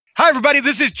everybody.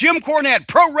 This is Jim Cornette,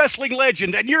 pro wrestling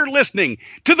legend, and you're listening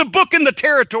to the Book in the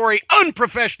Territory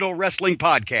Unprofessional Wrestling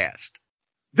Podcast.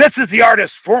 This is the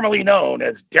artist formerly known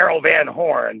as Daryl Van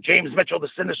Horn, James Mitchell, the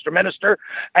Sinister Minister,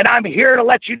 and I'm here to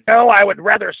let you know I would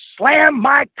rather slam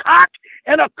my cock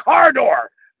in a car door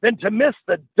than to miss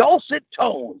the dulcet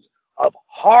tones of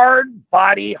Hard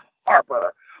Body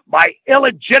Harper, my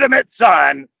illegitimate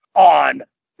son, on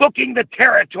Booking the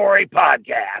Territory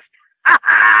podcast.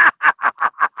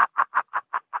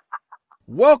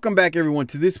 Welcome back, everyone,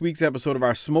 to this week's episode of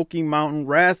our Smoky Mountain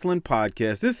Rasslin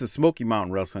podcast. This is Smoky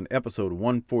Mountain Wrestling, episode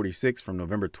 146 from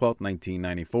November 12th,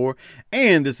 1994.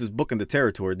 And this is Booking the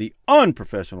Territory, the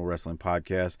unprofessional wrestling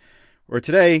podcast, where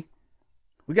today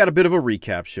we got a bit of a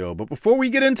recap show. But before we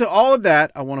get into all of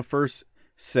that, I want to first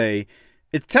say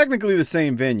it's technically the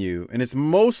same venue, and it's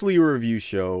mostly a review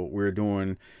show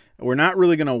we're not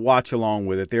really going to watch along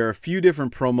with it. There are a few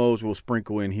different promos we'll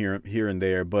sprinkle in here and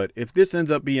there, but if this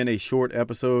ends up being a short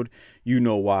episode, you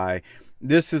know why.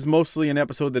 This is mostly an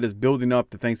episode that is building up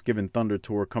the Thanksgiving Thunder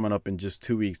Tour coming up in just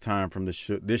 2 weeks' time from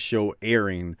this show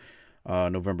airing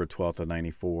November 12th of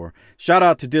 94. Shout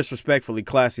out to Disrespectfully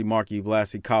Classy, Marky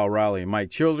Blassie, Kyle Riley, and Mike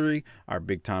Childry, our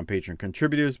big-time patron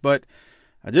contributors, but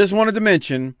I just wanted to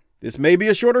mention this may be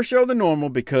a shorter show than normal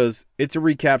because it's a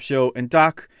recap show, and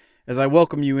Doc, as I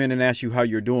welcome you in and ask you how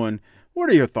you're doing, what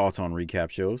are your thoughts on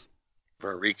recap shows?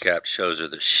 Recap shows are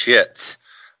the shits.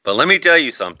 But let me tell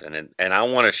you something, and I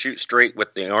want to shoot straight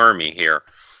with the Army here,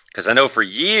 because I know for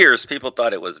years people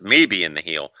thought it was me being the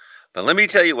heel. But let me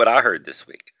tell you what I heard this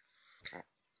week.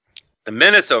 The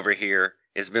Menace over here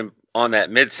has been on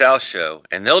that Mid-South show,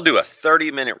 and they'll do a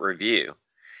 30-minute review.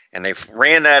 And they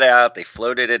ran that out, they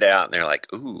floated it out, and they're like,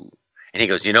 ooh. And he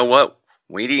goes, you know what?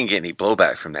 We didn't get any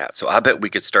blowback from that. So I bet we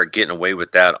could start getting away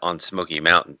with that on Smoky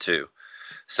Mountain too.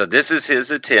 So this is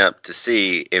his attempt to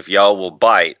see if y'all will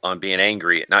bite on being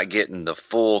angry at not getting the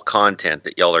full content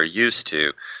that y'all are used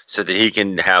to so that he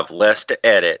can have less to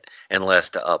edit and less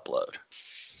to upload.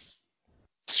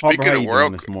 Speaking of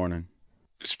world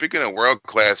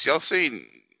class, y'all seen,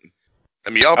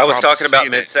 I was talking about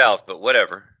Mid-South, but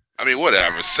whatever.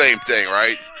 Whatever. Same thing,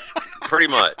 right? Pretty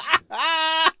much.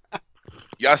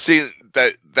 Y'all seen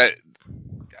that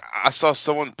I saw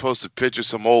someone post a picture of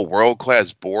some old world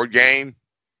class board game.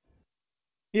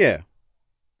 Yeah.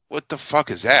 What the fuck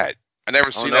is that? I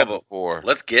never seen that before.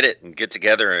 Let's get it and get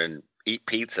together and eat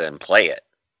pizza and play it.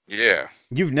 Yeah.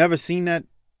 You've never seen that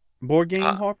board game,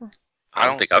 Harper? I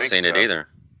don't think I've seen it either.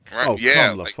 Right? Oh, yeah.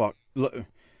 Come the fuck. Look,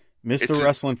 Mr.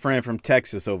 Wrestling Friend from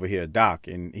Texas over here, Doc,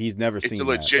 and he's never seen that.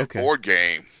 It's a legit board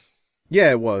game.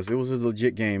 Yeah, it was. It was a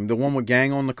legit game. The one with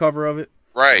Gang on the cover of it?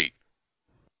 Right.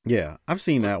 Yeah, I've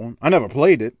seen that one. I never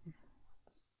played it.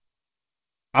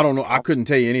 I don't know. I couldn't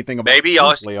tell you anything about it. Maybe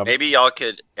y'all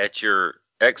could, at your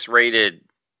X-rated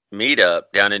meetup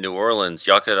down in New Orleans,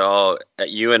 you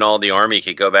and all the Army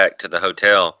could go back to the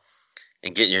hotel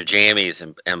and get in your jammies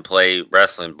and play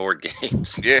wrestling board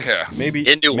games. Yeah. Maybe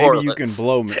in New Orleans. You can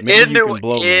blow me. In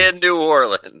New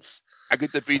Orleans. I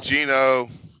get to be Gino.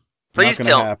 Please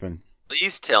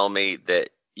tell me that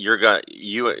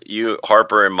you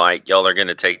Harper and Mike, y'all are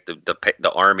gonna take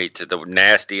the Army to the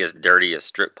nastiest, dirtiest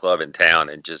strip club in town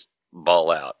and just ball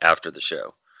out after the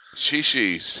show.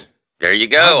 She's. There you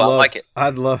go. I like it.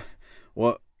 I'd love.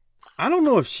 Well, I don't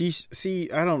know if I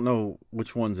don't know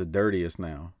which one's the dirtiest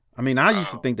now. I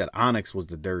used to think that Onyx was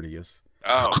the dirtiest.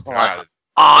 Oh God.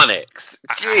 Onyx.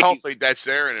 Jeez. I don't think that's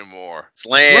there anymore.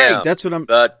 Slam. Right, that's what I'm.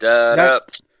 That's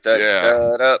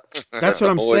what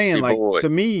I'm saying. Like boy.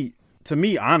 To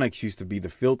me, Onyx used to be the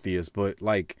filthiest, but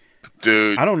like,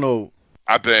 dude, I don't know.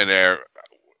 I've been there.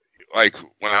 Like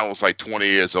when I was like 20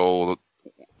 years old,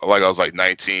 like I was like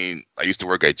 19. I used to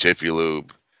work at Jiffy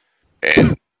Lube,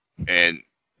 and the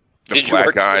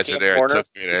black guys are there and took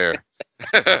me there.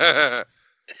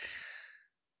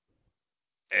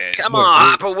 Come on,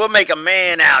 Harper, we'll make a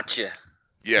man out you.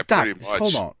 Yeah, Doc, pretty much.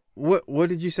 Hold on. What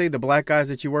did you say? The black guys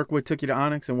that you work with took you to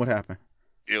Onyx, and what happened?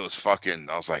 It was fucking.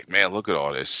 I was like, man, look at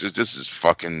all this. This is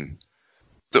fucking.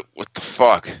 What the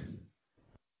fuck?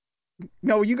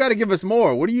 No, you got to give us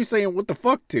more. What are you saying? What the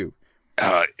fuck to?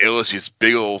 It was just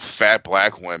big old fat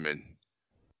black women.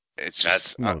 It's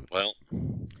just I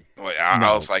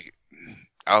was like,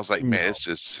 man, it's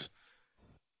just.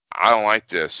 I don't like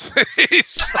this.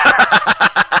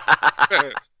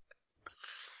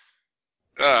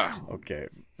 Okay.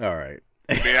 All right.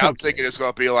 I'm thinking it's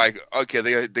going to be like, okay,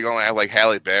 they're going to have like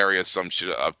Halle Berry or some shit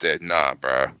up there. Nah,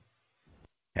 bro.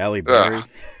 Halle Berry?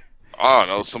 I don't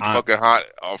know. Some fucking hot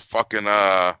or fucking,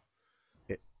 I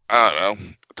don't know,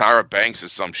 Tyra Banks or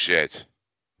some shit.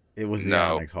 It was the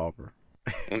Onyx Harper.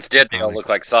 Instead, they all Onyx. look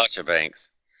like Sasha Banks.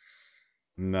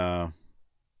 No.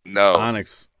 No.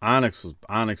 Onyx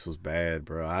was bad,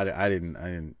 bro. I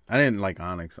didn't like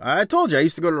Onyx. I told you I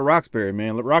used to go to the Roxbury,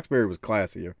 man. Roxbury was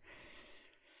classier.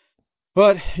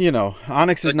 But,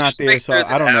 Onyx is not there, so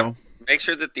I don't know. Make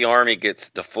sure that the Army gets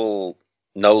the full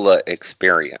NOLA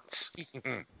experience.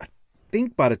 I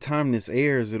think by the time this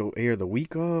airs, it'll air the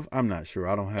week of. I'm not sure.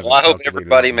 I don't have. Well, I hope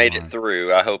everybody made it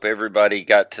through. I hope everybody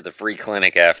got to the free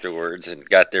clinic afterwards and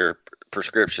got their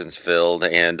prescriptions filled,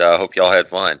 and I hope y'all had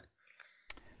fun.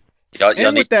 Y'all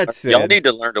need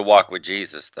to learn to walk with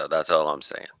Jesus, though. That's all I'm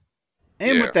saying.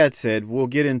 And with that said, we'll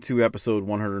get into episode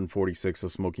 146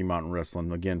 of Smoky Mountain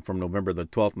Wrestling, again, from November the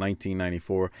 12th,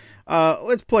 1994.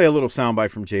 Let's play a little soundbite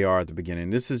from JR at the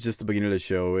beginning. This is just the beginning of the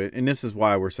show, and this is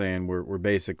why we're saying we're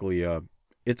basically,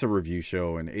 it's a review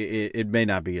show, and it may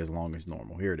not be as long as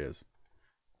normal. Here it is.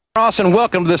 Ross, and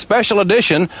welcome to this special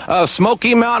edition of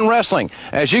Smoky Mountain Wrestling.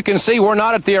 As you can see, we're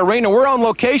not at the arena. We're on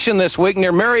location this week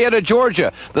near Marietta,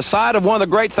 Georgia, the site of one of the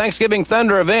great Thanksgiving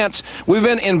Thunder events. We've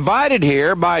been invited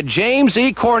here by James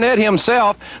E. Cornette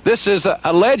himself. This is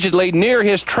allegedly near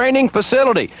his training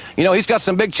facility. He's got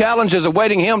some big challenges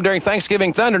awaiting him during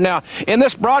Thanksgiving Thunder. Now, in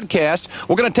this broadcast,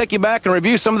 we're going to take you back and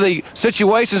review some of the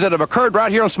situations that have occurred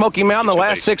right here on Smoky Mountain the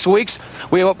last 6 weeks.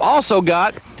 We have also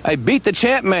got a Beat the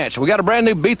Champ match. We got a brand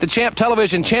new Beat the Champ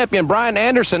television champion, Brian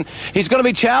Anderson. He's going to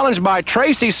be challenged by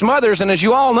Tracy Smothers, and as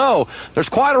you all know, there's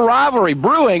quite a rivalry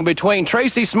brewing between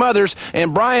Tracy Smothers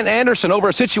and Brian Anderson over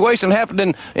a situation that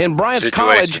happened in Brian's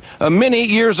college many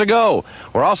years ago.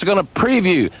 We're also going to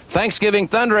preview Thanksgiving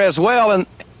Thunder as well, and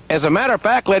as a matter of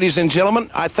fact, ladies and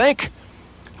gentlemen, I think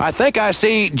I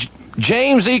see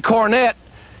James E. Cornette.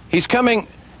 He's coming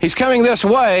this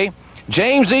way.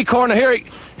 James E. Cornette,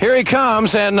 here he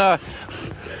comes, and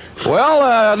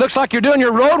looks like you're doing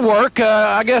your road work.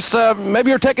 I guess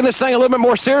maybe you're taking this thing a little bit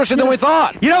more seriously than we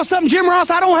thought. You know something, Jim Ross?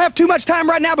 I don't have too much time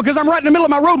right now because I'm right in the middle of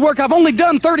my road work. I've only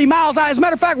done 30 miles. As a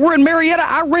matter of fact, we're in Marietta.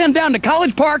 I ran down to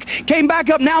College Park, came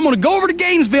back up. Now I'm going to go over to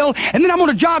Gainesville, and then I'm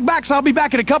going to jog back, so I'll be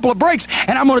back in a couple of breaks,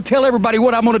 and I'm going to tell everybody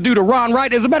what I'm going to do to Ron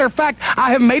Wright. As a matter of fact,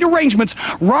 I have made arrangements.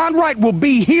 Ron Wright will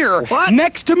be here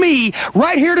next to me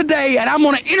right here today, and I'm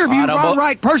going to interview Ron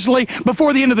Wright personally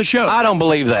before the end of the show. I don't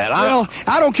believe that. Well,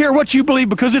 I don't care what you believe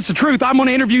because it's the truth. I'm going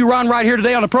to interview Ron right here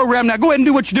today on the program. Now go ahead and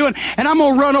do what you're doing, and I'm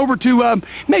going to run over to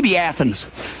maybe Athens.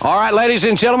 All right, ladies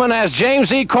and gentlemen, as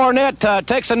James E. Cornette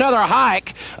takes another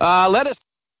hike, let us...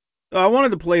 I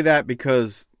wanted to play that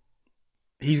because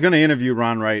he's going to interview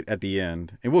Ron Wright at the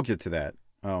end, and we'll get to that.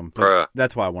 But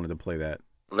that's why I wanted to play that.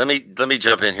 Let me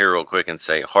jump in here real quick and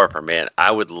say, Harper, man, I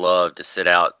would love to sit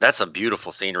out. That's a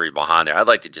beautiful scenery behind there. I'd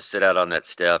like to just sit out on that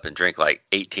step and drink like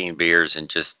 18 beers and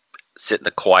just sit in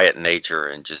the quiet nature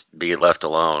and just be left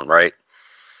alone, right?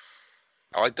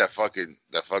 I like that fucking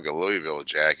Louisville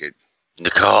jacket.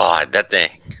 God, that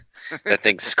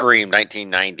thing screamed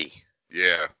 1990.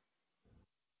 Yeah.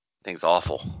 Thing's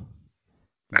awful.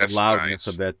 That's the loudness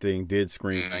nice. of that thing did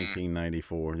scream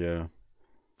 1994, yeah.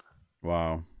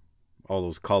 Wow. All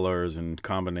those colors and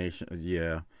combinations,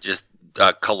 yeah. Just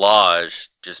collage,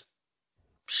 just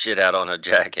shit out on a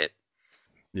jacket.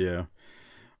 Yeah.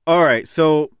 All right,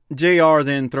 so JR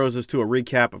then throws us to a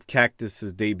recap of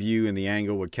Cactus's debut in the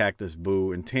angle with Cactus,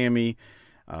 Boo, and Tammy.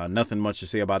 Nothing much to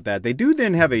say about that. They do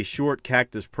then have a short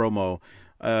Cactus promo.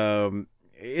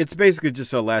 It's basically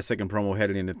just a last-second promo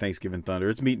headed into Thanksgiving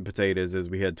Thunder. It's meat and potatoes as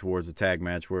we head towards the tag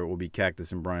match where it will be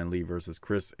Cactus and Brian Lee versus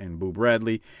Chris and Boo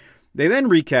Bradley. They then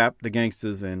recap the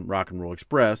Gangsters and Rock and Roll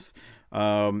Express.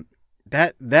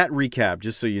 That recap,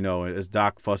 just so you know, as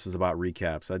Doc fusses about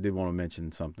recaps, I did want to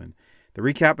mention something. The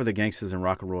recap of the Gangsters and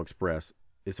Rock and Roll Express,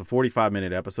 it's a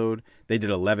 45-minute episode. They did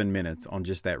 11 minutes on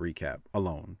just that recap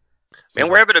alone. Man,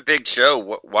 we're having a big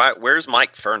show. Where's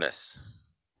Mike Furness?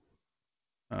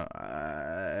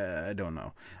 I don't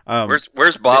know.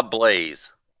 Where's Bob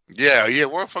Blaze? Yeah.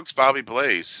 Where the fuck's Bobby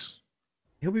Blaze?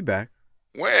 He'll be back.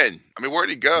 When? I mean, where'd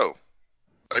he go?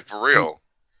 Like, for real?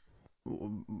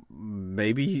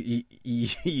 Maybe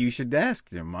you should ask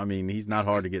him. I mean, he's not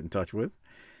hard to get in touch with.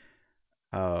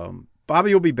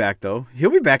 Bobby will be back, though. He'll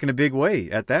be back in a big way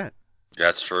at that.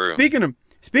 That's true. Speaking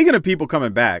of people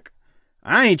coming back,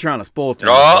 I ain't trying to spoil things.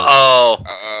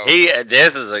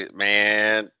 This is a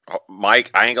man,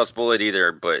 Mike. I ain't gonna spoil it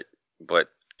either. But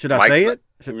should I say it?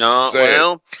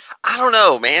 I don't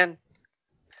know, man.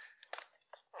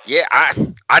 Yeah,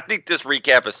 I think this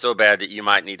recap is so bad that you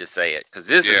might need to say it because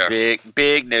this is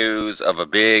big news of a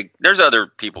big. There's other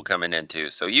people coming in too,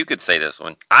 so you could say this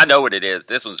one. I know what it is.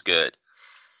 This one's good.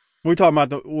 We talking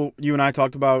about you and I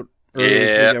talked about earlier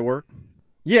this week at work.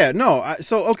 Yeah, no.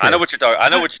 Okay. I know what you're talking. I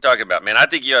know what you're talking about, man. I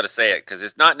think you ought to say it because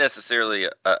it's not necessarily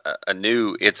a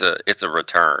new. It's a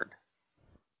return.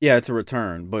 Yeah, it's a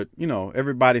return, but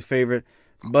everybody's favorite,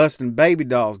 busting baby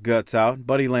doll's guts out.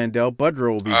 Buddy Landell,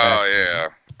 Budrow will be back. Oh yeah,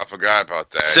 I forgot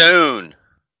about that. Soon.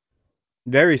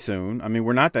 Very soon. I mean,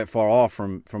 we're not that far off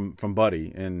from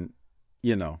Buddy, and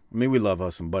we love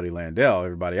us some Buddy Landell.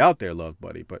 Everybody out there loves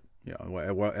Buddy, but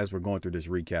as we're going through this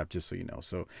recap, just so you know.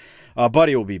 So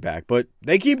Buddy will be back. But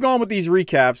they keep going with these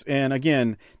recaps. And,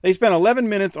 again, they spent 11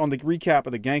 minutes on the recap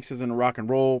of the Gangsters and the Rock and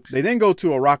Roll. They then go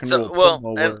to a rock and roll.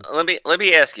 Well, and let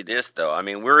me ask you this, though. I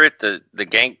mean, we're at the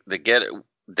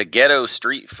ghetto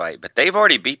street fight, but they've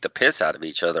already beat the piss out of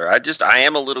each other. I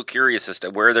am a little curious as to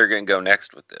where they're going to go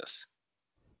next with this.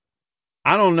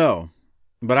 I don't know.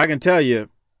 But I can tell you,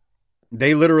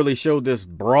 they literally showed this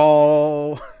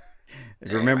brawl.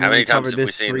 Remember how many times have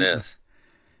we seen this?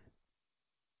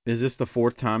 Is this the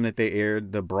 4th time that they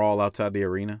aired the brawl outside the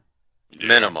arena?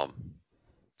 Minimum.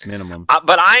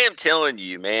 But I am telling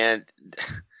you, man,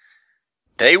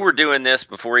 they were doing this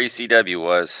before ECW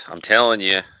was. I'm telling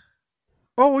you.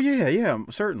 Oh, yeah,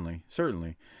 certainly.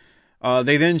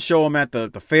 They then show them at the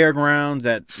fairgrounds,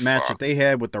 that match that they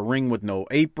had with the ring with no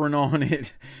apron on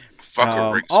it.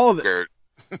 All the.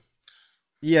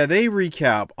 Yeah, they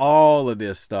recap all of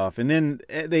this stuff, and then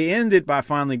they end it by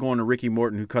finally going to Ricky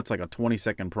Morton, who cuts like a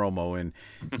 20-second promo, and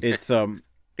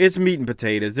it's meat and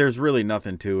potatoes. There's really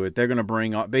nothing to it. They're going to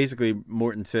bring basically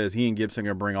Morton says he and Gibson are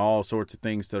going to bring all sorts of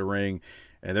things to the ring,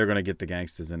 and they're going to get the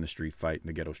Gangsters in the street fight, in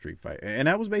the ghetto street fight, and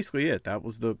that was basically it. That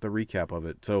was the recap of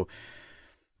it. So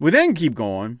we then keep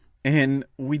going, and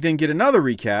we then get another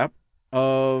recap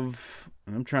of,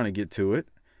 and I'm trying to get to it.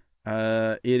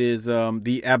 It is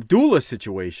the Abdullah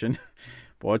situation.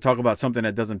 Boy, talk about something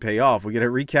that doesn't pay off. We get a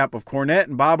recap of Cornette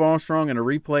and Bob Armstrong and a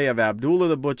replay of Abdullah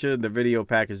the Butcher, the video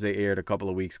package they aired a couple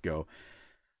of weeks ago.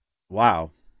 Wow.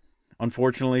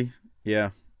 Unfortunately, yeah.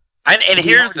 And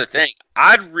here's the thing.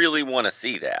 I'd really want to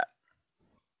see that.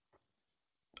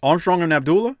 Armstrong and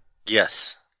Abdullah?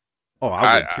 Yes. Oh,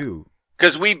 I would too.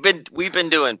 Because we've been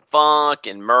doing Funk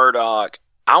and Murdoch.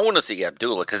 I want to see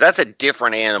Abdullah because that's a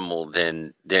different animal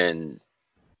than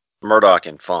Murdoch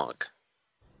and Funk.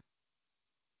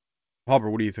 Harper,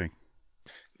 what do you think?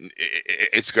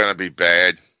 It's going to be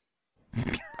bad.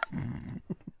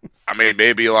 I mean,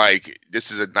 maybe like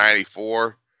this is a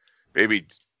 94, maybe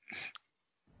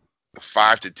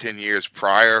 5 to 10 years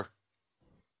prior.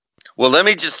 Well, let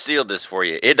me just seal this for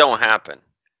you. It don't happen.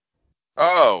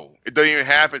 Oh, it doesn't even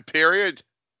happen, period?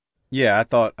 Yeah, I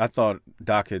thought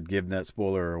Doc had given that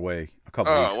spoiler away a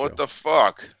couple weeks ago. Oh, what the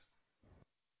fuck?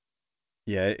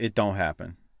 Yeah, it don't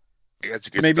happen. You got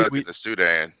to get stuck in the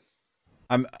Sudan.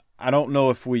 I don't know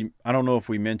if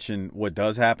we mention what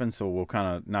does happen, so we'll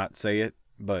kind of not say it.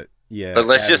 But yeah. But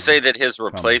let's just say that his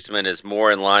replacement is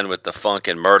more in line with the Funk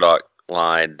and Murdoch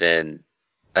line than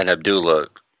an Abdullah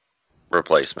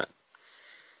replacement.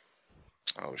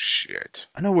 Oh shit!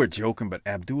 I know we're joking, but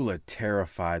Abdullah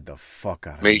terrified the fuck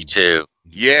out of me. Me too.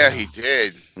 Yeah, he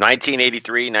did.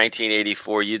 1983,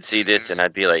 1984. You'd see this, and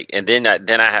I'd be like, and then I'd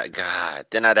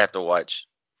have to watch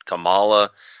Kamala.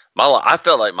 I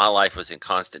felt like my life was in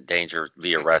constant danger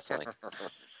via wrestling.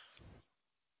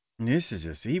 This is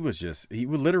just he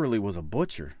literally was a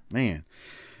butcher, man.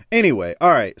 Anyway,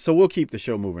 all right, so we'll keep the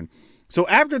show moving. So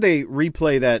after they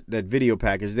replay that video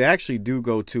package, they actually do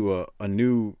go to a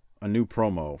new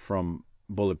promo from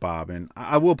Bullet Bob, and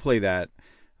I will play that.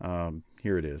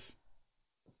 Here it is.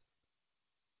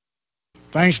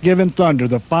 Thanksgiving Thunder,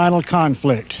 the final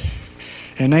conflict.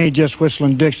 And they ain't just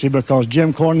whistling Dixie because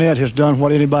Jim Cornette has done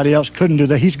what anybody else couldn't do.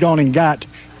 He's gone and got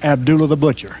Abdullah the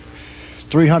Butcher.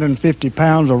 350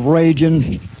 pounds of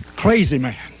raging, crazy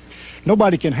man.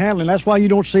 Nobody can handle him. That's why you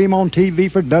don't see him on TV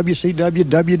for WCW,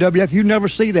 WWF. You never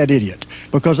see that idiot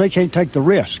because they can't take the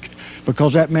risk.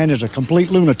 Because that man is a complete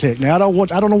lunatic. Now, I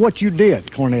don't know what you did,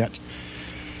 Cornette,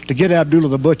 to get Abdullah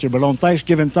the Butcher, but on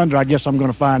Thanksgiving Thunder, I guess I'm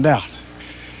going to find out.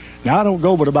 Now, I don't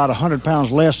go but about 100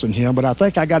 pounds less than him, but I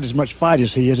think I got as much fight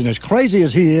as he is, and as crazy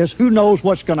as he is, who knows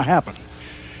what's going to happen.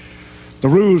 The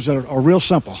rules are real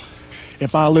simple.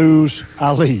 If I lose,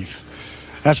 I leave.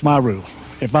 That's my rule.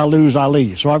 If I lose, I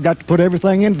leave. So I've got to put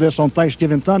everything into this on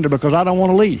Thanksgiving Thunder because I don't want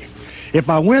to leave. If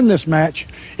I win this match,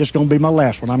 it's going to be my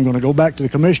last one. I'm going to go back to the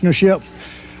commissionership.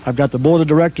 I've got the board of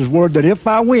directors' word that if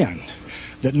I win,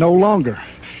 that no longer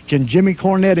can Jimmy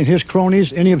Cornette and his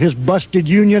cronies, any of his busted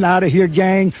union out of here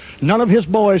gang, none of his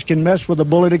boys can mess with the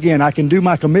Bullet again. I can do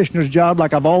my commissioner's job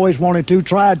like I've always wanted to,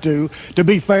 tried to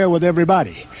be fair with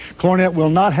everybody. Cornette will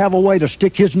not have a way to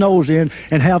stick his nose in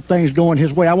and have things going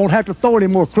his way. I won't have to throw any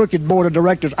more crooked board of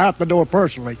directors out the door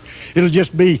personally. It'll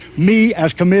just be me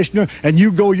as commissioner, and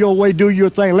you go your way, do your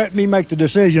thing. Let me make the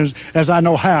decisions as I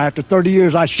know how. After 30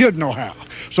 years, I should know how.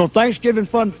 So Thanksgiving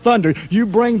Thunder, you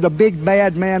bring the big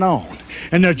bad man on.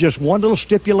 And there's just one little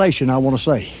stipulation I want to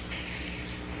say.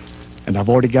 And I've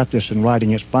already got this in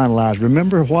writing. It's finalized.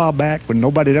 Remember a while back when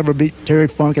nobody had ever beat Terry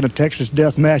Funk in a Texas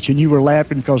death match, and you were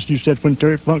laughing because you said when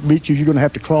Terry Funk beats you, you're going to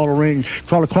have to crawl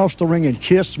across the ring and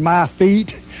kiss my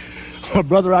feet? Well,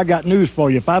 brother, I got news for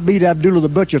you. If I beat Abdullah the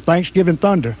Butcher Thanksgiving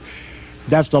Thunder,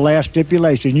 that's the last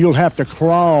stipulation. You'll have to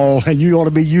crawl, and you ought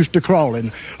to be used to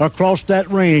crawling, across that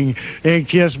ring and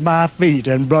kiss my feet.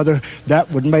 And, brother, that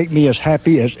would make me as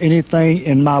happy as anything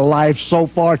in my life so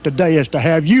far today is to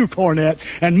have you, Cornette,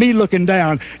 and me looking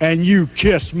down, and you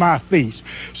kiss my feet.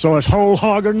 So it's whole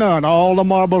hog or none. All the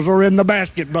marbles are in the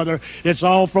basket, brother. It's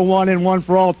all for one and one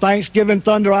for all. Thanksgiving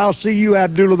Thunder, I'll see you,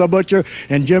 Abdullah the Butcher,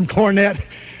 and Jim Cornette.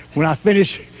 When I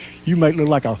finish, you make look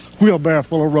like a wheelbarrow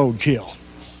full of roadkill.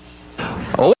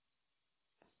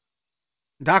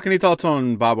 Doc, any thoughts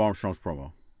on Bob Armstrong's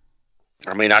promo?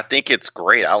 I mean, I think it's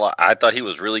great. I thought he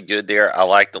was really good there. I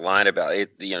like the line about it.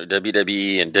 You know,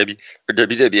 WWE and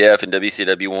WWF and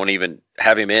WCW won't even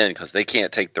have him in because they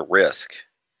can't take the risk.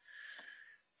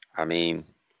 I mean,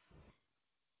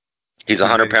 he's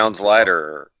 100 pounds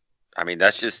lighter. I mean,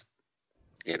 that's just,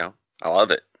 you know, I love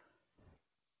it.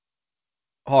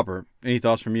 Harper, any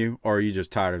thoughts from you, or are you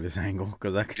just tired of this angle?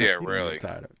 Because really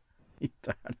tired of it. He's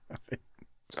tired of it.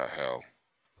 What the hell?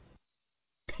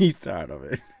 He's tired of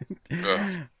it.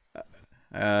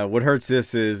 What hurts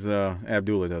this is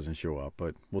Abdullah doesn't show up,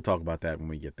 but we'll talk about that when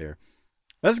we get there.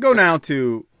 Let's go now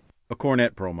to a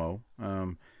Cornette promo.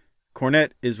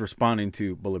 Cornette is responding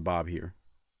to Bullet Bob here.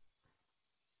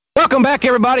 Welcome back,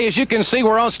 everybody. As you can see,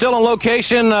 we're still on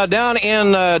location down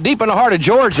in deep in the heart of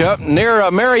Georgia,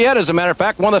 near Marietta, as a matter of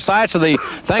fact, one of the sites of the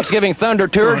Thanksgiving Thunder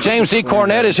Tour. James E.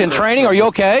 Cornette is in training. Are you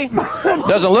okay?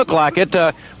 Doesn't look like it.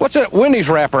 What's a Wendy's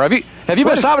wrapper? Have you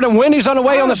been stopping at Wendy's on the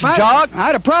way on this jog? I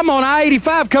had a problem on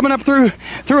I-85 coming up through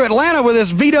Atlanta with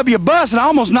this VW bus, and I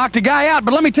almost knocked a guy out.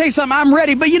 But let me tell you something, I'm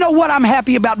ready. But you know what I'm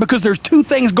happy about? Because there's two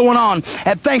things going on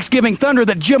at Thanksgiving Thunder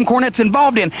that Jim Cornette's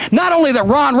involved in. Not only the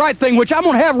Ron Wright thing, which I'm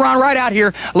going to have Ron Wright out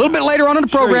here a little bit later on in the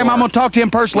program. I'm going to talk to him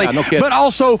personally. Yeah, no kidding. But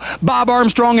also Bob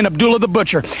Armstrong and Abdullah the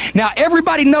Butcher. Now,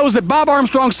 everybody knows that Bob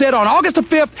Armstrong said on August the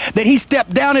 5th that he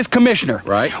stepped down as commissioner.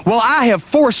 Right. Well, I have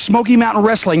forced Smoky Mountain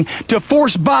Wrestling to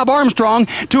force Bob Armstrong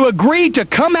to agree to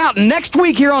come out next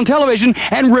week here on television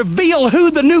and reveal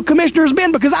who the new commissioner has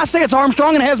been, because I say it's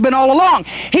Armstrong and has been all along.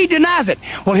 He denies it.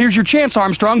 Well, here's your chance,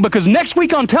 Armstrong, because next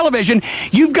week on television,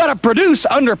 you've got to produce,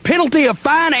 under penalty of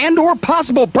fine and or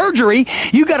possible perjury,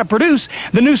 you've got to produce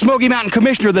the new Smoky Mountain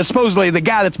commissioner that's supposedly the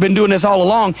guy that's been doing this all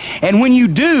along. And when you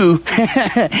do,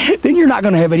 then you're not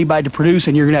going to have anybody to produce,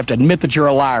 and you're going to have to admit that you're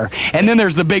a liar. And then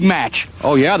there's the big match.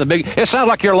 Oh, yeah, it sounds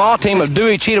like your law team of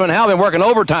Dewey, Cheatham, and Hal been working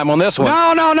overtime on this one.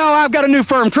 No, I've got a new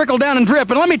firm, Trickle Down and Drip.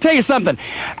 And let me tell you something.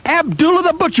 Abdullah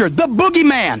the Butcher, the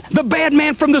boogeyman, the bad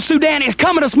man from the Sudan, is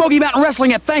coming to Smoky Mountain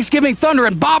Wrestling at Thanksgiving Thunder.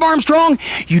 And Bob Armstrong,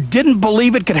 you didn't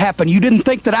believe it could happen. You didn't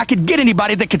think that I could get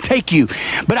anybody that could take you.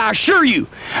 But I assure you,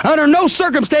 under no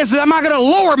circumstances am I going to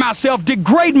lower myself,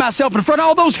 degrade myself in front of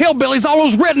all those hillbillies, all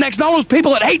those rednecks, and all those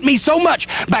people that hate me so much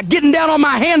by getting down on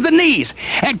my hands and knees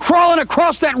and crawling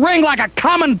across that ring like a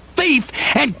common thief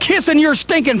and kissing your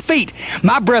stinking feet.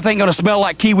 My breath ain't going to smell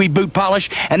like kiwi boot polish,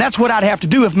 and that's what I'd have to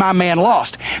do if my man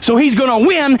lost. So he's going to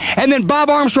win, and then Bob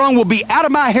Armstrong will be out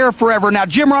of my hair forever. Now,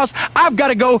 Jim Ross, I've got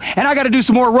to go, and I got to do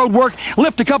some more road work,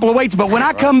 lift a couple of weights, but when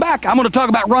I come back, I'm going to talk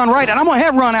about Ron Wright, and I'm going to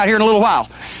have Ron out here in a little while.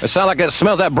 It sounds like it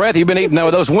smells that breath you've been eating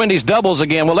with those Wendy's doubles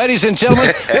again. Well, ladies and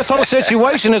gentlemen, this whole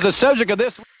situation is the subject of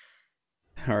this.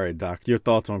 All right, Doc, your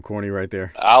thoughts on Corny right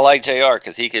there? I like JR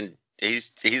because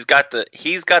he's got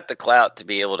the clout to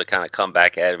be able to kind of come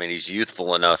back at him, and he's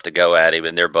youthful enough to go at him,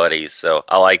 and they're buddies. So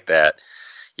I like that.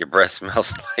 Your breath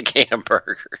smells like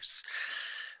hamburgers.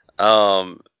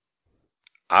 Let's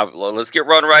get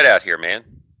Ron Wright out here, man.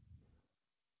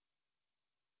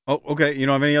 Oh, okay. You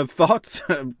don't have any other thoughts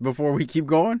before we keep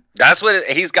going? That's what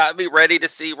he's got me ready to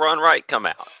see Ron Wright come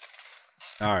out.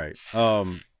 All right.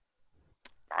 I'm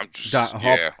just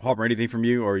Harper, anything from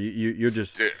you, or you're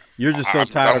just so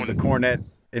tired of the Cornette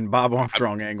and Bob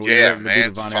Armstrong angle? Yeah,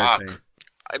 man.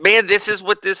 Man, this is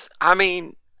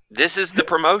the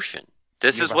promotion.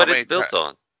 This is what it's built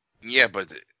on. Yeah, but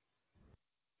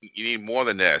you need more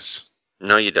than this.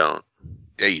 No, you don't.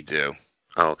 Yeah, you do.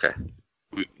 Oh, okay.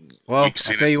 Well, I'll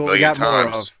tell you what we got more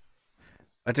of.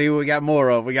 I tell you what we got more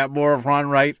of. We got more of Ron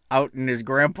Wright out in his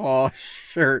grandpa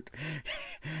shirt.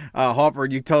 Harper,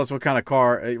 you tell us what kind of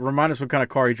car, remind us what kind of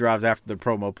car he drives after the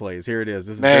promo plays. Here it is.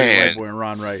 This is Dirty White Boy and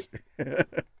Ron Wright.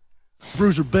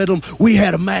 Bruiser Bedlam, we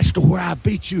had a match to where I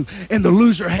beat you, and the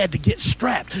loser had to get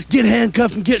strapped, get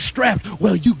handcuffed and get strapped.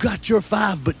 Well, you got your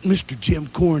 5, but Mr. Jim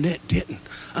Cornette didn't.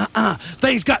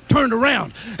 Things got turned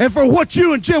around. And for what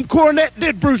you and Jim Cornette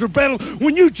did, Bruiser Bedlam,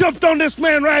 when you jumped on this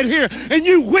man right here and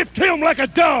you whipped him like a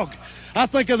dog, I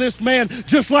think of this man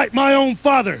just like my own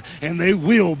father, and they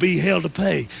will be held to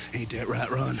pay. Ain't that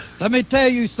right, Ron? Let me tell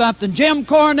you something. Jim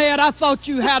Cornette, I thought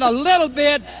you had a little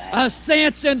bit of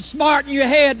sense and smart in your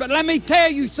head, but let me tell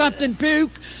you something,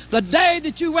 Puke. The day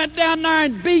that you went down there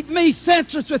and beat me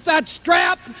senseless with that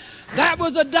strap, that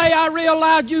was the day I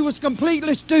realized you was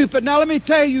completely stupid. Now, let me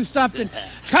tell you something.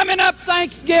 Coming up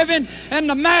Thanksgiving and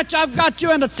the match, I've got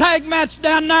you in a tag match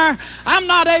down there. I'm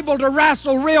not able to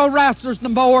wrestle real wrestlers no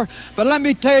more, but let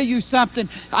me tell you something.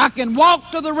 I can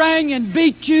walk to the ring and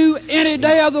beat you any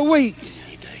day of the week.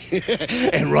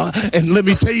 And Ron, and let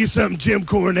me tell you something, Jim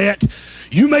Cornette.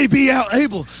 You may be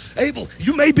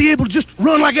you may be able to just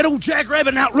run like an old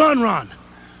jackrabbit and outrun Ron.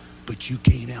 But you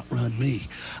can't outrun me.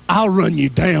 I'll run you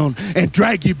down and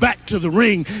drag you back to the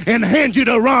ring and hand you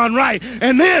to Ron Wright,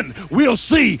 and then we'll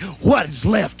see what is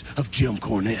left of Jim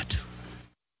Cornette.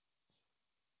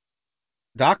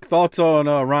 Doc, thoughts on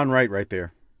Ron Wright right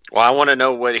there? Well, I want to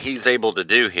know what he's able to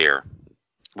do here.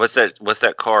 What's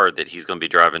that car that he's going to be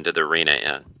driving to the arena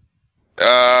in?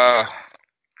 A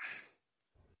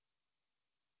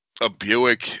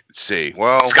Buick. Let's see.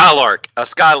 Well, A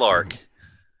Skylark.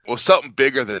 Well, something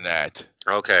bigger than that.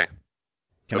 Okay.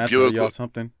 Can I tell y'all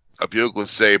something? A Buick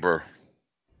LeSabre.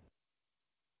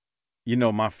 You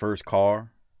know, my first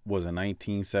car was a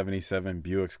 1977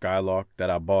 Buick Skylark that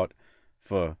I bought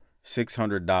for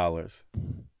 $600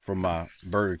 for my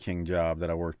Burger King job that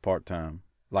I worked part-time.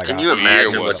 Like, can you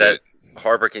imagine what that,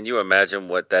 Harper, can you imagine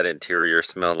what that interior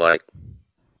smelled like?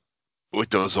 With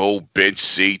those old bench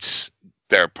seats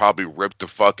that are probably ripped to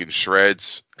fucking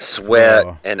shreds. Sweat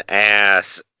and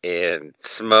ass and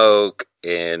smoke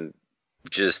and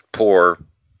just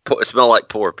smell like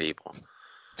poor people.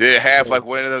 Did it have like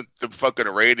one of the fucking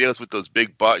radios with those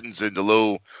big buttons and the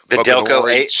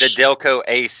Delco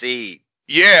AC?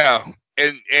 Yeah,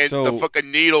 and the fucking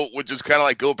needle would just kind of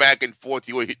like go back and forth.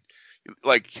 You would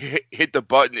hit the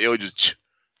button, it would just.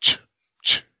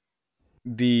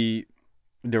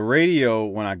 The radio,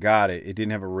 when I got it, it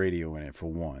didn't have a radio in it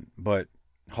for one. But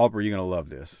Harper, you're gonna love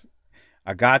this.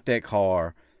 I got that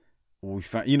car. We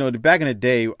found, back in the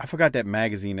day, I forgot that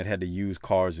magazine that had the used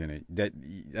cars in it.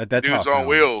 That's News on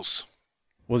Wheels.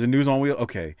 Was it News on Wheels?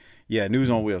 Okay, yeah,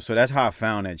 News on Wheels. So that's how I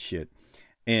found that shit.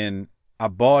 And I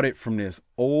bought it from this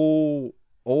old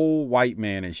white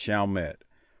man in Chalmette.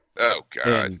 Oh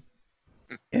God.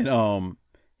 And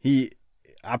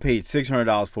I paid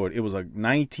 $600 for it. It was this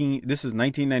is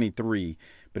 1993,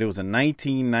 but it was a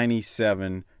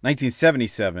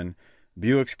 1977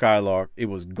 Buick Skylark. It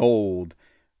was gold.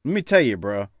 Let me tell you,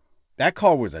 bro, that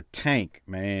car was a tank,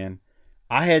 man.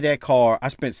 I had that car. I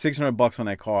spent $600 on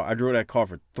that car. I drove that car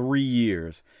for 3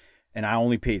 years, and I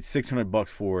only paid $600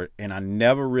 for it, and I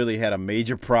never really had a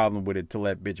major problem with it till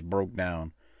that bitch broke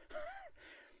down.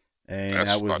 And that's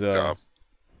that was fucked up.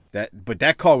 But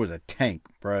that car was a tank,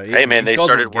 bro. Hey man, they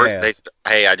started work.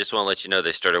 Hey, I just want to let you know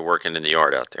they started working in the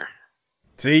yard out there.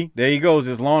 See, there he goes,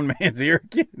 his lawn man's ear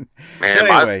again. Man,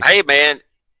 anyway. Hey man,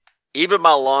 even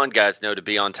my lawn guys know to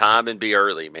be on time and be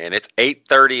early. Man, it's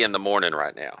 8:30 in the morning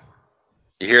right now.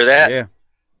 You hear that? Yeah.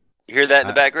 You hear that in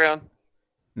the background?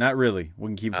 Not really. We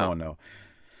can keep going though.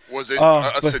 Was it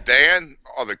a sedan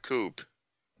or the coupe?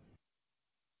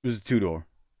 It was a 2-door.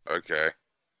 Okay.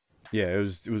 Yeah, it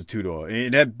was a 2-door.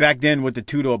 And that back then with the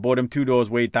 2-door, boy, them 2-doors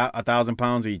weighed 1,000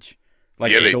 pounds each.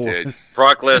 Like yeah, the they door. did.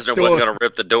 Brock Lesnar wasn't going to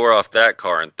rip the door off that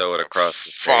car and throw it across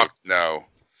the street. Fuck no.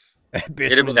 That bitch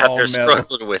He'd have was been out all there metal.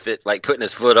 struggling with it, like putting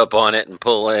his foot up on it and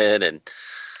pulling. And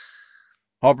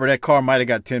Harper, that car might have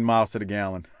got 10 miles to the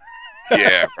gallon.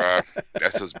 Yeah, bro.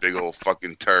 That's those big old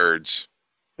fucking turds.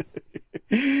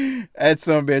 That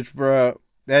some bitch, bro.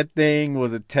 That thing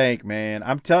was a tank, man.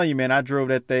 I'm telling you, man, I drove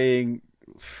that thing.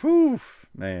 Whew,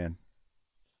 man.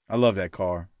 I love that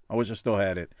car. I wish I still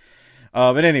had it.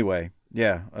 But anyway,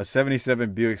 yeah, a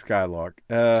 77 Buick Skylark.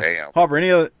 Damn. Harper,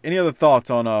 any other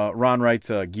thoughts on Ron Wright's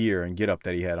gear and get-up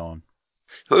that he had on?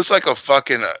 He looks like a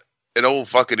fucking an old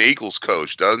fucking Eagles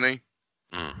coach, doesn't he?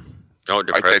 Don't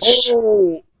Like depress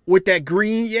that with that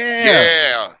green, yeah.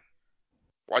 Yeah.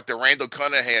 Like the Randall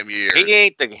Cunningham year. He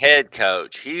ain't the head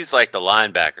coach. He's like the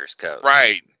linebackers coach.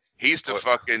 Right. He's the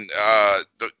fucking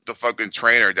the fucking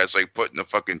trainer that's like putting the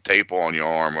fucking tape on your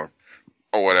arm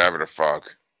or whatever the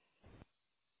fuck.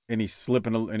 And he's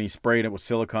spraying it with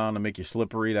silicone to make you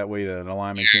slippery. That way the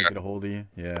lineman can't get a hold of you.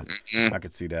 Yeah, I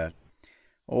could see that.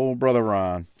 Old brother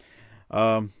Ron.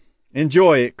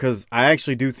 Enjoy it, because I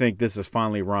actually do think this is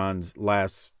finally Ron's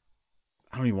last,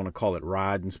 I don't even want to call it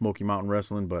ride in Smoky Mountain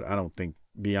Wrestling, but I don't think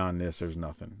beyond this there's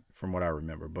nothing from what I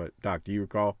remember. But, Doc, do you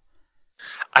recall?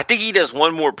 I think he does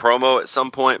one more promo at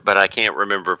some point, but I can't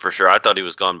remember for sure. I thought he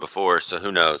was gone before, so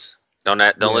who knows? Don't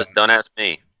ask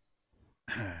me.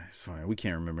 It's fine. We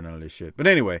can't remember none of this shit. But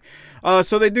anyway,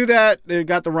 so they do that. They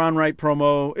got the Ron Wright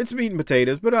promo. It's meat and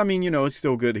potatoes, but I mean, it's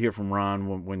still good to hear from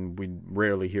Ron when we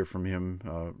rarely hear from him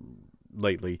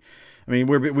lately. I mean,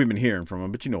 we've been hearing from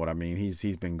him, but you know what I mean.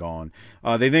 He's been gone.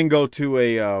 They then go to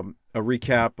a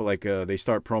recap, like they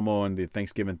start promoing the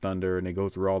Thanksgiving Thunder, and they go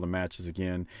through all the matches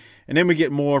again. And then we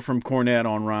get more from Cornette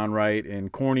on Ron Wright,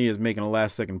 and Corny is making a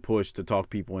last-second push to talk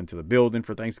people into the building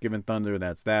for Thanksgiving Thunder.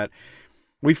 That's that.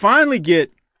 We finally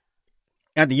get,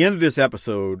 at the end of this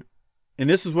episode, and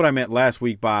this is what I meant last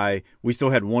week by we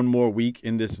still had one more week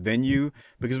in this venue,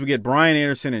 because we get Brian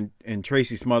Anderson and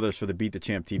Tracy Smothers for the Beat the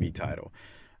Champ TV title.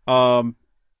 I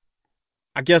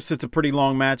guess it's a pretty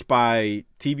long match by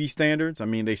TV standards. I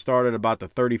mean, they start at about the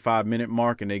 35-minute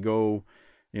mark, and they go,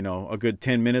 a good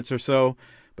 10 minutes or so.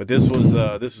 But this was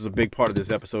a big part of this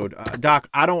episode. Doc,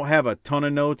 I don't have a ton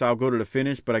of notes. I'll go to the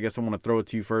finish, but I guess I want to throw it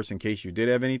to you first in case you did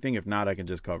have anything. If not, I can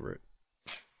just cover it.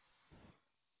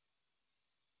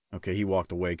 Okay, he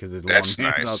walked away because his long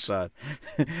man's outside.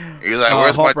 He's like,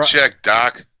 "Where's my check,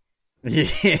 Doc?"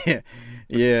 Yeah.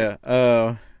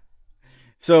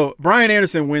 So Brian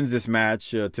Anderson wins this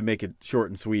match to make it short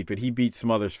and sweet, but he beats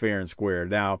Smothers fair and square.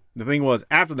 Now, the thing was,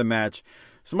 after the match,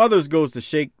 Smothers goes to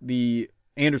shake Brian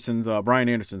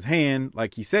Anderson's hand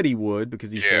like he said he would,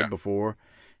 because he said before.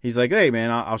 He's like, "Hey, man,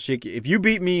 I'll shake you. If you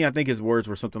beat me," I think his words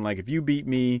were something like, "If you beat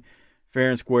me fair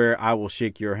and square, I will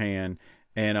shake your hand."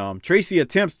 And Tracy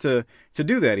attempts to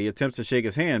do that. He attempts to shake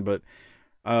his hand, but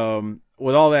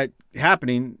with all that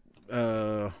happening,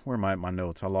 where am I at my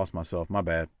notes? I lost myself. My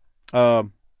bad.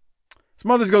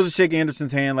 Smothers goes to shake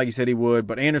Anderson's hand like he said he would,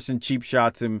 but Anderson cheap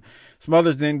shots him.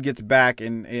 Smothers then gets back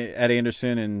at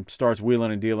Anderson and starts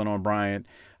wheeling and dealing on Bryant.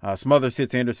 Smothers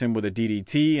hits Anderson with a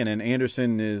DDT, and then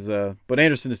Anderson is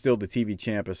still the TV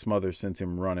champ as Smothers sends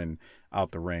him running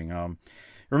out the ring.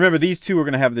 Remember, these two are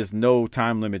going to have this no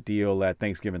time limit deal at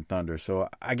Thanksgiving Thunder, so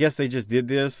I guess they just did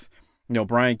this.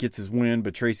 Bryant gets his win,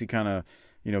 but Tracy kind of,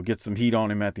 gets some heat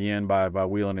on him at the end by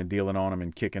wheeling and dealing on him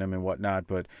and kicking him and whatnot.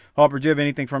 But, Harper, do you have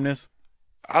anything from this?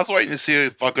 I was waiting to see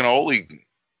a fucking Ole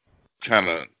kind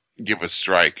of give a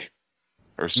strike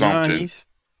or something.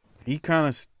 He kind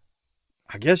of,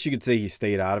 I guess you could say he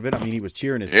stayed out of it. I mean, he was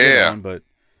cheering his kid on, but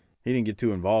he didn't get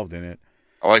too involved in it.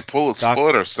 I like pull his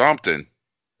foot or something.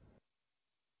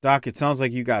 Doc, it sounds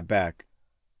like you got back.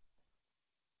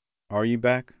 Are you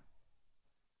back?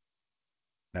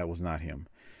 That was not him.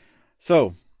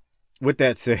 So, with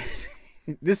that said,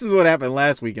 this is what happened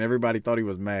last week, and everybody thought he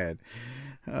was mad.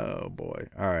 Oh, boy.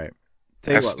 All right.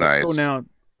 That's nice.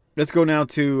 Let's go now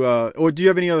to, or do you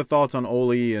have any other thoughts on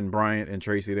Ole and Bryant and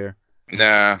Tracy there?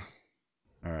 Nah.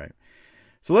 All right.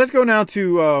 So let's go now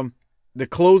to the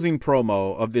closing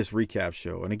promo of this recap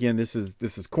show. And again, this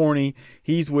is Corny.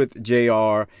 He's with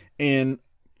JR, and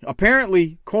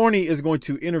apparently Corny is going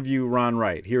to interview Ron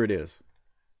Wright. Here it is.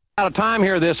 Out of time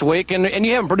here this week, and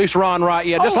you haven't produced Ron Wright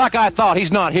yet, just like I thought.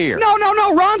 He's not here.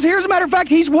 No, Ron's here. As a matter of fact,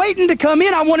 he's waiting to come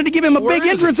in. I wanted to give him a big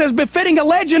entrance as befitting a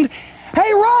legend.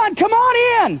 Hey, Ron, come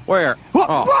on in. Where? See?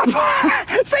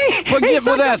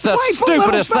 Well, that's the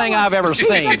stupidest thing I've ever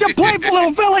seen. He's such a playful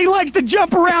little fella. He likes to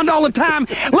jump around all the time.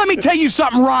 Let me tell you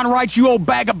something, Ron Wright, you old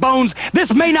bag of bones.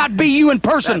 This may not be you in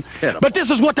person, but this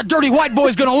is what the dirty white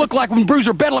boy's going to look like when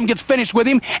Bruiser Bedlam gets finished with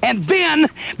him. And then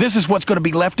this is what's going to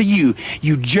be left of you.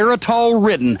 You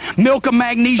geritol-ridden, milk of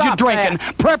magnesia drinking,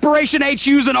 preparation H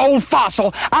using old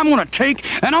fossil. I'm going to take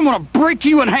and I'm going to break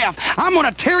you in half. I'm going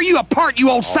to tear you apart, you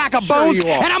old sack of bones. And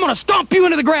I'm going to stomp you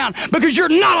into the ground because you're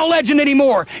not a legend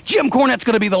anymore. Jim Cornette's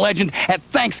going to be the legend at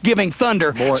Thanksgiving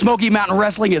Thunder. Boy. Smoky Mountain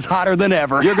Wrestling is hotter than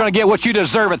ever. You're going to get what you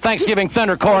deserve at Thanksgiving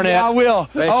Thunder, Cornette. I will.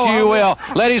 Yes, you will.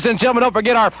 Ladies and gentlemen, don't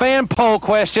forget our fan poll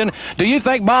question. Do you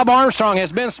think Bob Armstrong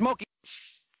has been Smoky?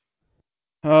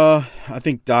 I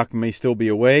think Doc may still be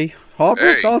away.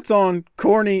 Harper, thoughts on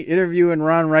Corny interviewing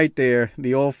Ron Wright there,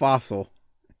 the old fossil?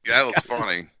 Yeah, that was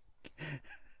funny.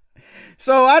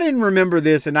 So I didn't remember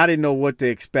this, and I didn't know what to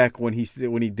expect when he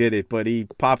did it. But he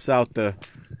pops out the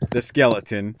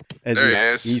skeleton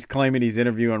as he's claiming he's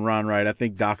interviewing Ron Wright. I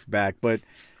think Doc's back, but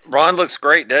Ron looks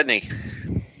great, doesn't he?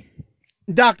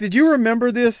 Doc, did you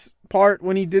remember this part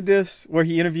when he did this, where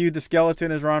he interviewed the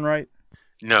skeleton as Ron Wright?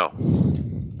 No.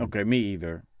 Okay, me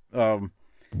either.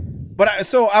 But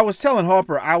I was telling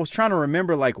Harper, I was trying to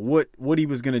remember like what he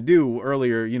was gonna do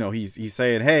earlier. You know, he's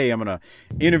saying, "Hey, I'm gonna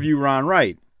interview Ron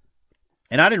Wright,"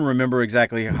 and I didn't remember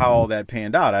exactly how all that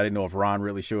panned out. I didn't know if Ron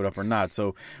really showed up or not.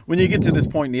 So when you get to this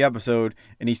point in the episode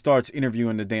and he starts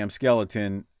interviewing the damn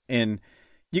skeleton, and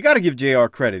you got to give JR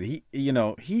credit.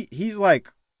 He's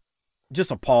like just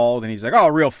appalled, and he's like, "Oh,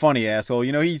 real funny asshole."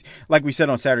 You know, he's like we said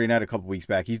on Saturday Night a couple weeks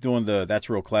back. He's doing the "That's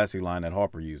real classy" line that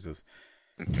Harper uses.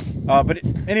 But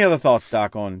any other thoughts,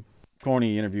 Doc, on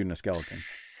Corny interviewing a skeleton?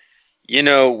 You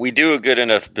know, we do a good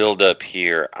enough build up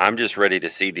here. I'm just ready to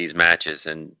see these matches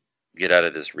and get out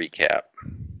of this recap.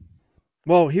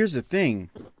 Well, here's the thing.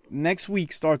 Next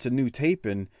week starts a new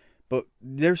taping, but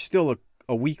they're still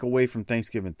a week away from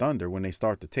Thanksgiving Thunder when they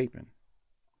start the taping.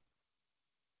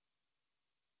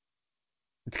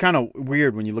 It's kind of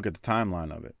weird when you look at the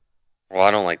timeline of it. Well,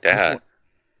 I don't like that.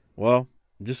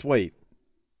 Just wait.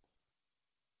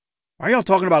 Why are y'all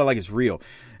talking about it like it's real?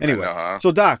 Anyway,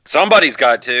 so Doc. Somebody's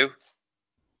got to.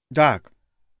 Doc,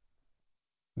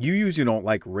 you usually don't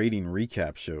like rating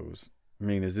recap shows. I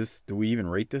mean, do we even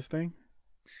rate this thing?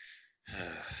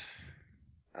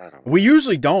 I don't know. We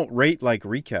usually don't rate like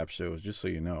recap shows, just so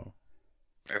you know.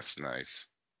 That's nice.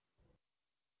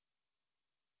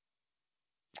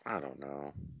 I don't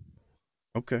know.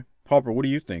 Okay. Harper, what do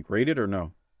you think? Rate it or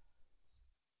no?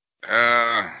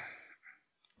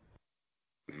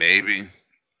 Maybe.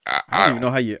 I don't even know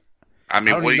how you... I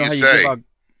mean, what do you say?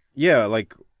 Yeah,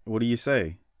 like, what do you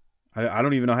say? I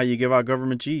don't even know how you give out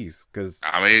government cheese, because...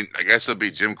 I mean, I guess it'll be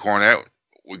Jim Cornette.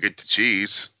 We get the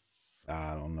cheese.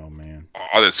 I don't know, man.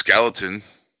 Or the skeleton.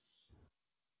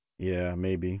 Yeah,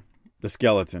 maybe. The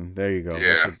skeleton. There you go.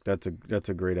 Yeah. That's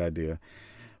a great idea.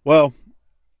 Well,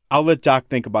 I'll let Doc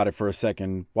think about it for a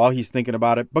second. While he's thinking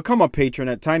about it, become a patron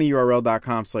at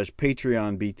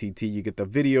tinyurl.com/PatreonBTT. You get the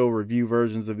video review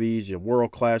versions of these, your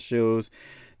world-class shows,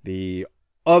 the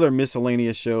other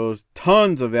miscellaneous shows,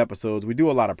 tons of episodes. We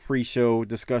do a lot of pre-show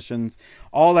discussions.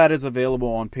 All that is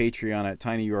available on Patreon at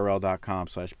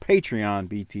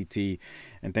tinyurl.com/PatreonBTT.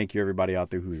 And thank you everybody out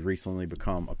there who's recently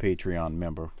become a Patreon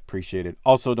member. Appreciate it.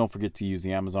 Also, don't forget to use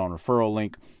the Amazon referral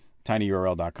link,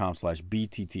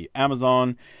 tinyurl.com/BTT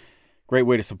Amazon. Great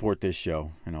way to support this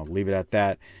show. And I'll leave it at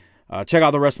that. Check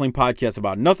out the Wrestling Podcast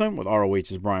About Nothing with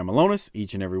ROH's Brian Malonis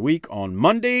each and every week. On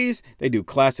Mondays, they do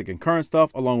classic and current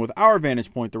stuff, along with our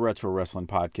Vantage Point, the Retro Wrestling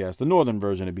Podcast, the northern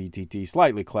version of BTT,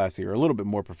 slightly classier, a little bit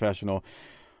more professional.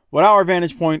 With our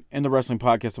Vantage Point and the Wrestling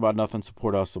Podcast About Nothing,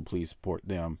 support us, so please support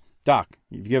them. Doc,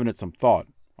 you've given it some thought.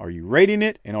 Are you rating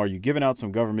it, and are you giving out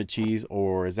some government cheese,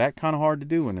 or is that kind of hard to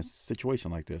do in a situation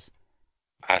like this?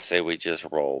 I say we just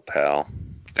roll, pal.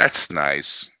 That's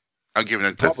nice. I'm giving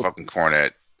it to fucking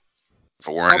Cornette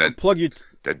for wearing that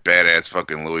badass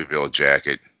fucking Louisville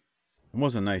jacket. It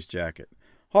was a nice jacket.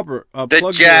 Hopper,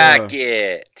 the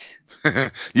jacket.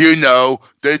 You know,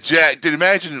 the jacket.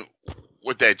 Imagine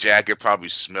what that jacket probably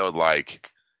smelled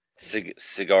like.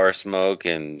 Cigar smoke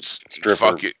and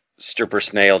stripper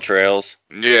snail trails.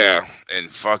 Yeah,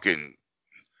 and fucking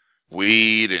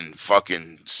weed and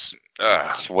fucking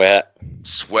sweat,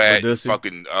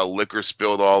 fucking liquor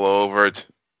spilled all over it.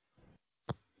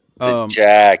 The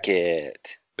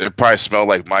jacket. It probably smelled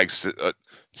like Mike's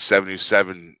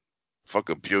 77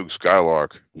 fucking Buick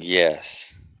Skylark.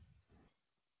 Yes.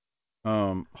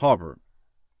 Harper,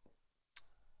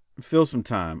 fill some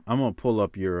time. I'm gonna pull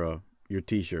up your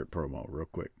T-shirt promo real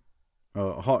quick.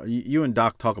 You and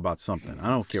Doc talk about something. I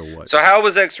don't care what. So how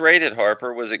was X-rated,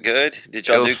 Harper? Was it good? Did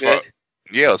y'all do good?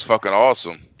 Yeah, it was fucking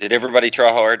awesome. Did everybody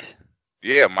try hard?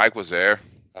 Yeah, Mike was there.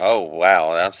 Oh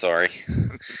wow, I'm sorry.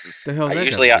 The hell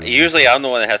usually I'm the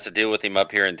one that has to deal with him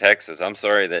up here in Texas. I'm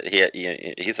sorry that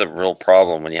he's a real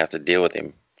problem when you have to deal with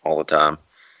him all the time.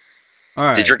 All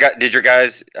right. Did your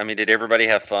guys? I mean, did everybody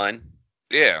have fun?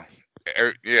 Yeah,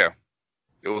 yeah.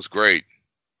 It was great.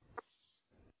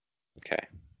 Okay.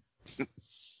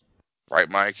 Right,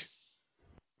 Mike?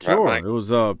 Sure, right, Mike? It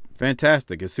was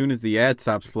fantastic. As soon as the ad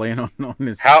stops playing on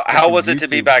this. How was it to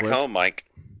be back home, Mike?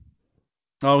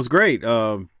 Oh, it was great.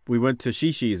 We went to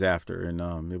Shishi's after, and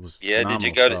it was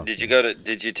phenomenal.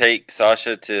 Did you take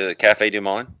Sasha to Cafe Du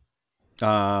Monde?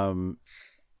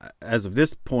 As of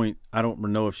this point, I don't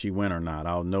know if she went or not.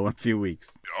 I'll know in a few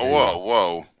weeks.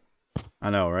 Whoa. I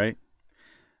know, right?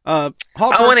 Harper,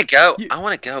 I want to go. I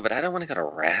want to go, but I don't want to go to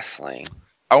wrestling.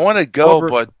 I want to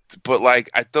go, but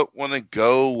like I don't want to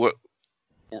go.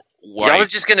 Y'all are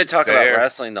just going to talk about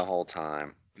wrestling the whole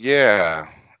time. Yeah,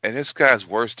 and this guy's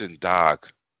worse than Doc.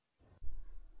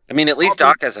 I mean, at least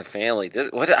Doc has a family.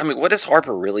 What does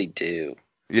Harper really do?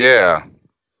 Yeah.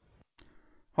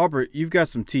 Harper, you've got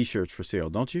some T-shirts for sale,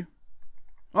 don't you?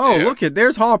 Oh, yeah. Look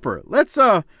there's Harper. Let's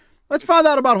find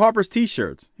out about Harper's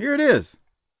T-shirts. Here it is.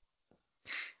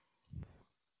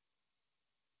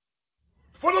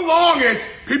 For the longest,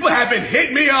 people have been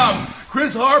hitting me up.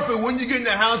 Chris Harper, when you getting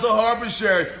the House of Harper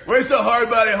shirt? Where's the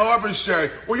Hardbody Harper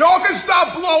shirt? Well, y'all can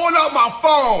stop blowing up my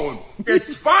phone.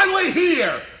 It's finally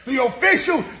here. The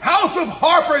official House of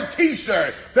Harper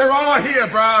t-shirt. They're all here,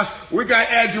 bruh. We got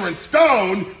Edgerrin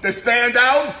Stone, the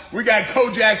standout. We got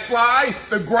Kojak Sly,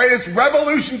 the greatest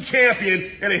Revolution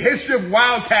champion in the history of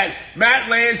Wildcat, Matt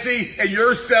Lancy, and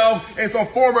yourself, and some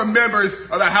former members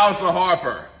of the House of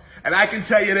Harper. And I can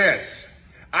tell you this.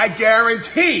 I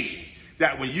guarantee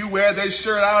that when you wear this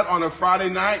shirt out on a Friday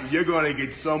night, you're going to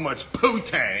get so much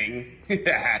poo-tang.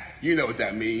 You know what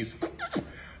that means.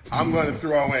 I'm going to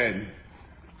throw in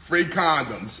free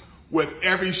condoms with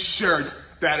every shirt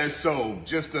that is sold,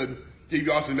 just to give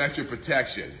y'all some extra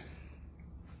protection.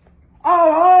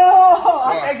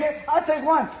 I'll take it. I'll take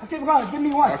one. Give me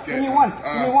one. Okay. Give me one.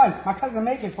 Give me one. My cousin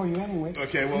make it for you anyway.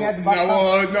 Okay, well,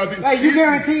 no. Hey, you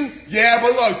guarantee? Yeah,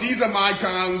 but look, these are my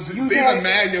condoms. These are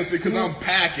manuals because I'm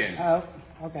packing. Oh,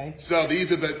 okay. So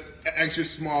these are the extra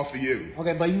small for you.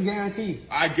 Okay, but you guarantee?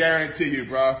 I guarantee you,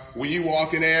 bro. When you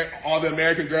walk in there, all the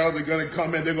American girls are gonna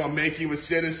come in. They're gonna make you a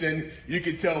citizen. You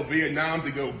can tell Vietnam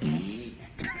to go.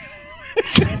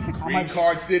 Green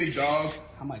Card City, dog.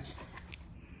 How much?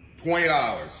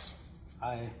 $20.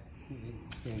 Here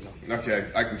you go.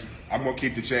 Okay, I'm gonna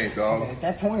keep the change, dog. Okay,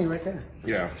 that's 20 right there.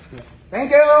 Yeah.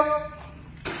 Thank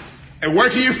you. And where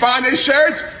can you find this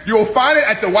shirt? You will find it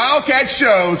at the Wildcat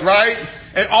shows, right?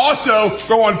 And also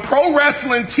go on Pro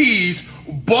Wrestling Tees,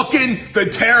 Booking the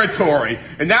Territory.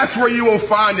 And that's where you will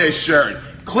find this shirt.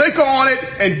 Click on it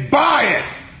and buy it.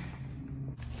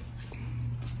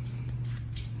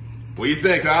 What do you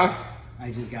think, huh?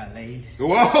 I just got laid.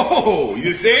 Whoa,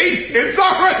 you see? It's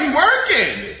already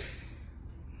working.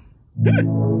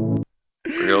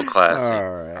 Real classy.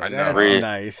 All right, I know. that's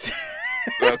nice.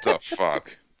 What the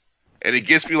fuck? And it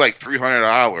gets me like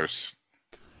 $300.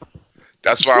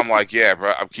 That's why I'm like, yeah,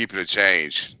 bro, I'm keeping the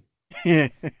change.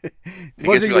 Did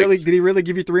he really give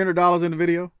you $300 in the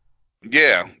video?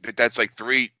 Yeah, that's like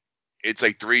three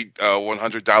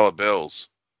 $100 bills.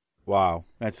 Wow,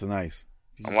 that's nice.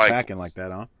 He's I'm like, packing like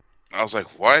that, huh? I was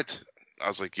like, what? I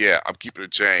was like, yeah, I'm keeping the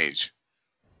change.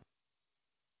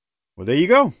 Well, there you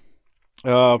go.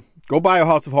 Go buy a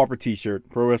House of Harper t-shirt,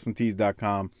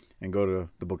 ProWrestlingTees.com, and go to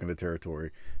the Book in the Territory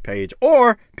page,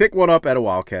 or pick one up at a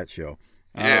Wildcat show.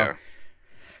 Yeah.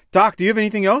 Doc, do you have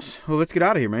anything else? Well, let's get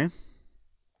out of here, man.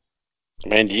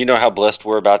 Man, do you know how blessed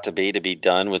we're about to be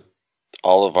done with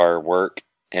all of our work,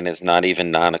 and it's not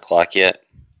even 9 o'clock yet?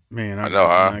 Man, I know,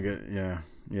 huh?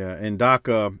 Yeah. And Doc,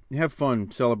 have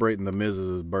fun celebrating the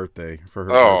Mrs.'s birthday for her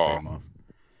birthday month.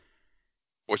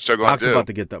 What you gonna do?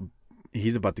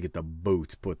 He's about to get the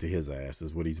boots put to his ass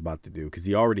is what he's about to do, because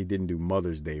he already didn't do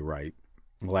Mother's Day right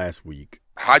last week.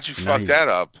 How'd you fuck that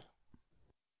up?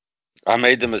 I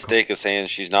made the mistake of saying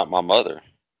she's not my mother.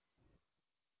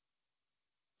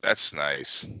 That's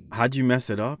nice. How'd you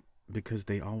mess it up? Because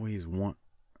they always want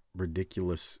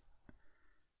ridiculous.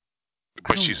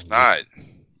 But she's not.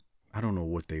 I don't know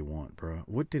what they want, bro.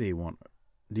 What do they want?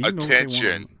 Do you Attention. know what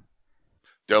they want?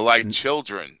 They're like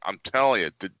children. I'm telling you,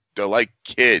 they're like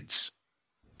kids.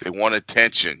 They want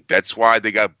attention. That's why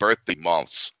they got birthday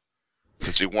months.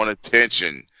 Because they want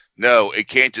attention. No, it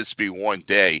can't just be one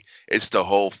day. It's the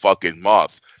whole fucking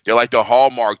month. They're like the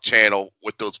Hallmark Channel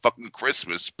with those fucking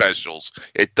Christmas specials.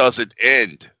 It doesn't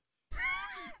end.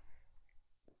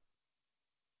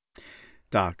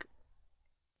 Doc,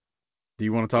 do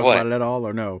you want to talk about it at all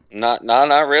or no? Not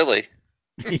really.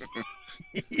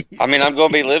 I mean, I'm going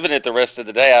to be living it the rest of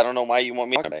the day. I don't know why you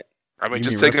want me to. I mean,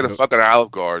 just take it to fucking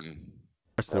Olive Garden.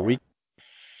 Rest of the week?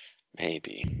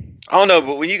 Maybe. I don't know,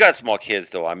 but when you got small kids,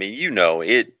 though, I mean, you know,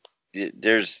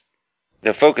 there's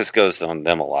the focus goes on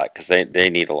them a lot because they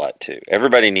need a lot too.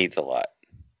 Everybody needs a lot.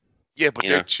 Yeah, but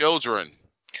they're children.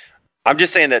 I'm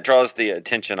just saying that draws the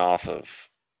attention off of.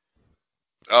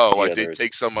 Oh, like they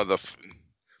take some of the.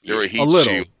 They're a heat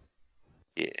shield.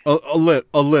 Yeah. A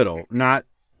little, not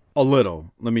a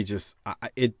little. Let me just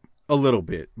a little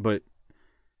bit, but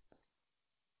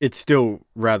it's still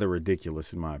rather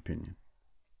ridiculous in my opinion.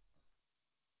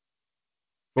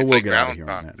 But we'll get out of here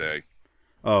on that. Day.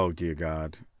 Oh dear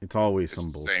God! It's always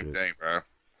some bullshit. Same thing, bro.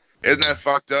 Isn't that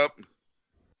fucked up?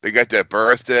 They got their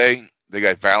birthday, they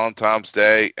got Valentine's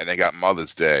Day, and they got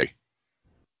Mother's Day.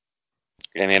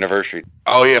 And anniversary.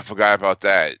 Oh yeah, forgot about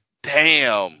that.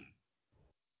 Damn.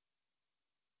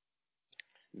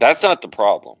 That's not the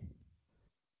problem.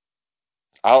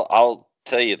 I'll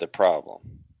tell you the problem.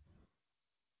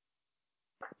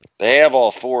 They have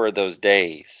all 4 of those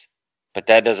days, but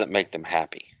that doesn't make them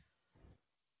happy.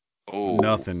 Oh,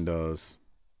 Nothing does.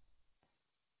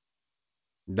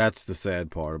 That's the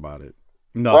sad part about it.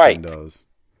 Right. Nothing does.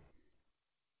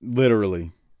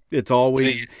 Literally. It's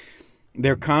always,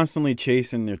 they're constantly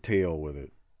chasing their tail with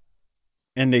it.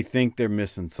 And they think they're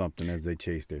missing something as they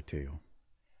chase their tail.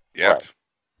 Yep. Right.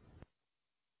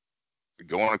 We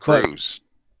go on a cruise.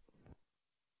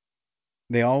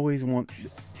 They always want,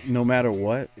 no matter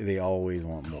what, they always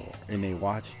want more. And they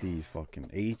watch these fucking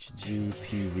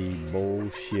HGTV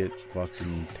bullshit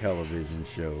fucking television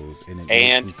shows. And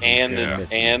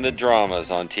the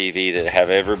dramas on TV that have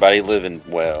everybody living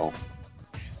well.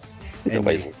 And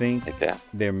they think like that.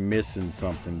 They're missing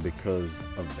something because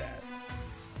of that.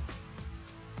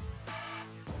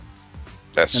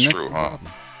 That's true, huh?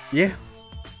 Yeah.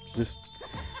 Just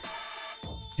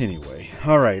anyway.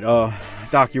 All right.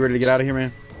 Doc, you ready to get out of here,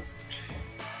 man?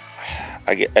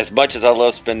 As much as I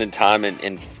love spending time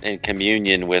in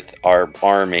communion with our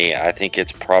Army, I think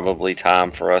it's probably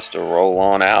time for us to roll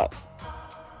on out.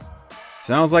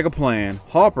 Sounds like a plan.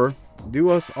 Harper, do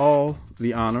us all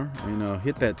the honor and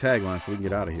hit that tagline so we can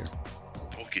get out of here.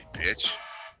 Book it, bitch.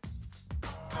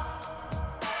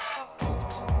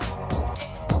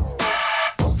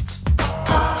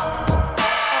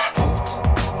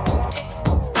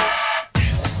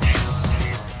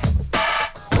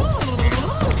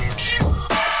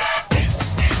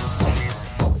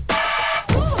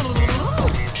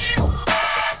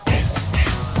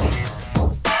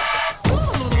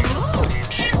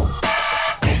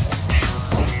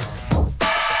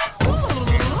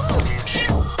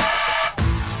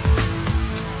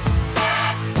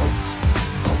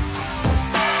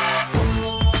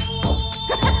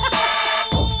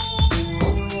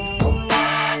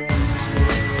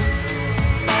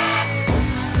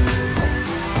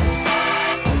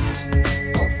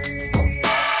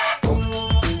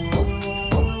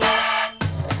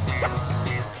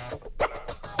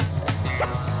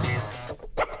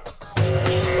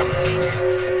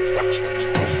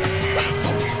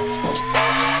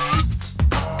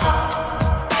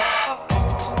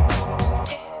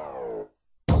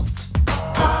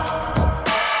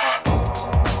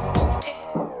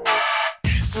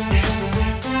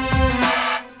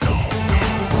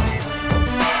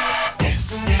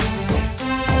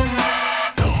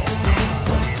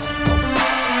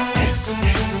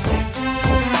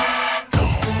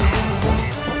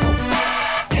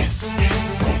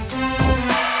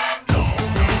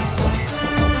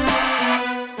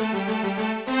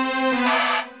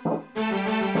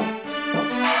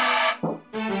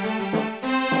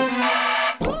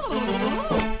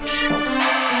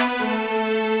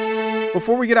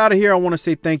 Before we get out of here, I want to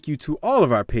say thank you to all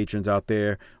of our patrons out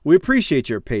there. We appreciate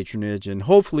your patronage, and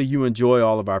hopefully you enjoy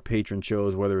all of our patron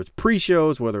shows, whether it's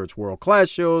pre-shows, whether it's world-class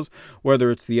shows, whether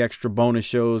it's the extra bonus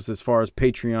shows as far as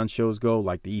Patreon shows go,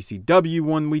 like the ECW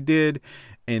one we did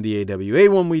and the AWA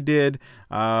one we did.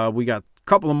 We got a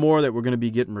couple of more that we're going to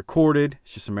be getting recorded.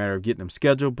 It's just a matter of getting them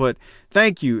scheduled. But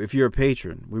thank you if you're a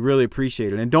patron. We really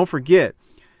appreciate it. And don't forget,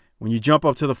 when you jump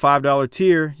up to the $5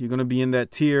 tier, you're going to be in that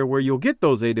tier where you'll get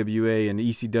those AWA and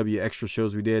ECW extra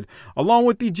shows we did, along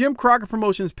with the Jim Crockett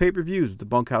Promotions pay-per-views with the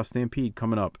Bunkhouse Stampede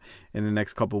coming up in the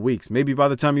next couple of weeks. Maybe by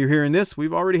the time you're hearing this,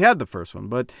 we've already had the first one,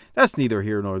 but that's neither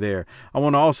here nor there. I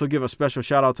want to also give a special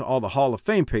shout-out to all the Hall of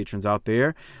Fame patrons out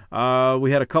there.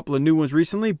 We had a couple of new ones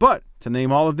recently, but to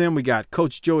name all of them, we got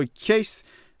Coach Joey Chase,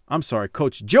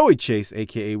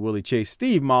 a.k.a. Willie Chase,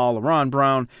 Steve Mall, Ron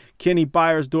Brown, Kenny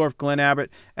Byersdorf, Glenn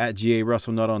Abbott, at G.A.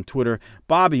 WrestleNut on Twitter,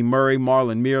 Bobby Murray,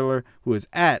 Marlon Mueller, who is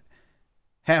at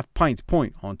Half Pints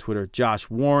Point on Twitter, Josh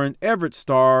Warren, Everett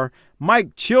Starr,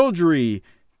 Mike Childry,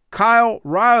 Kyle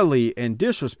Riley, and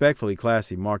disrespectfully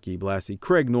classy Marky Blassie,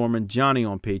 Craig Norman, Johnny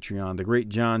on Patreon, the great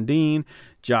John Dean,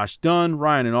 Josh Dunn,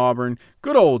 Ryan in Auburn,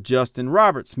 good old Justin,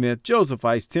 Robert Smith, Joseph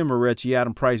Ice, Tim Morecci,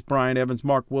 Adam Price, Brian Evans,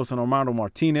 Mark Wilson, Armando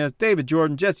Martinez, David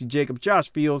Jordan, Jesse Jacobs,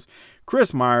 Josh Fields,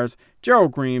 Chris Myers,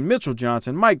 Gerald Green, Mitchell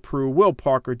Johnson, Mike Prue, Will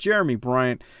Parker, Jeremy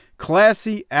Bryant,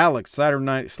 Classy Alex, Slider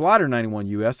 91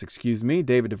 US,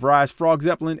 David DeVries, Frog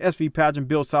Zeppelin, SV Pageant,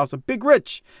 Bill Salsa, Big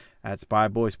Rich, at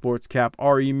Spyboy Sports Cap,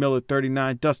 R.E. Miller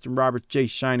 39, Dustin Roberts, Jay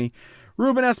Shiny,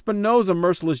 Ruben Espinoza,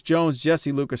 Merciless Jones,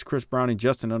 Jesse Lucas, Chris Browning,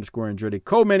 Justin _Andretti,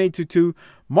 Coleman 822,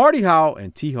 Marty Howell,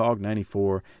 and T-Hog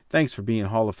 94. Thanks for being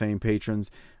Hall of Fame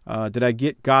patrons. Did I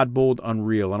get Godbold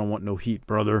Unreal? I don't want no heat,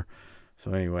 brother.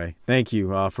 So anyway, thank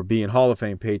you for being Hall of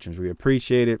Fame patrons. We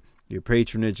appreciate it. Your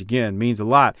patronage, again, means a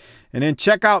lot. And then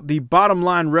check out the Bottom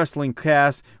Line Wrestling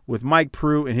cast with Mike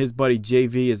Prue and his buddy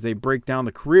JV as they break down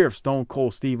the career of Stone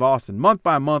Cold Steve Austin month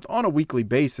by month on a weekly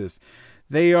basis.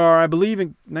 They are, I believe,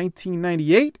 in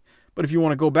 1998. But if you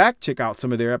want to go back, check out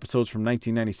some of their episodes from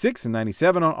 1996 and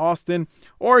 97 on Austin.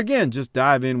 Or again, just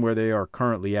dive in where they are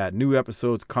currently at. New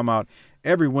episodes come out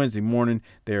every Wednesday morning.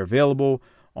 They're available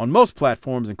on most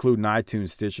platforms, including iTunes,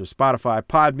 Stitcher, Spotify,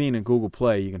 Podbean, and Google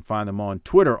Play. You can find them on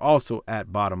Twitter, also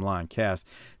at Bottom Line Cast.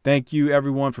 Thank you,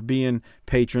 everyone, for being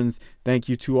patrons. Thank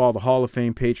you to all the Hall of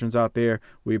Fame patrons out there.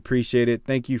 We appreciate it.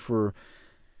 Thank you for,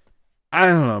 I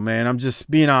don't know, man. I'm just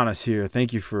being honest here.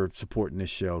 Thank you for supporting this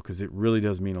show because it really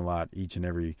does mean a lot each and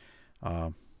every,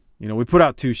 we put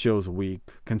out 2 shows a week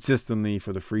consistently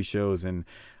for the free shows, and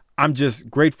I'm just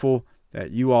grateful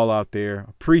that you all out there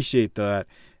appreciate that,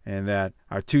 and that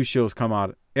our 2 shows come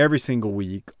out every single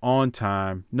week on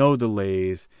time, no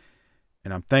delays.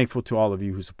 And I'm thankful to all of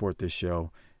you who support this show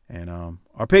and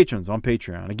our patrons on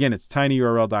Patreon. Again, it's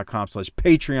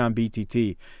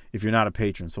tinyurl.com/PatreonBTT if you're not a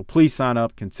patron. So please sign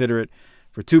up, consider it.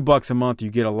 For $2 a month,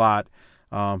 you get a lot.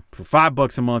 For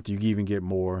 $5 a month, you even get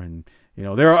more. And,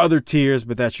 there are other tiers,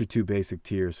 but that's your 2 basic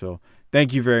tiers. So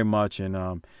thank you very much.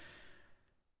 And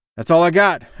that's all I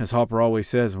got, as Harper always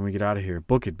says when we get out of here.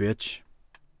 Book it, bitch.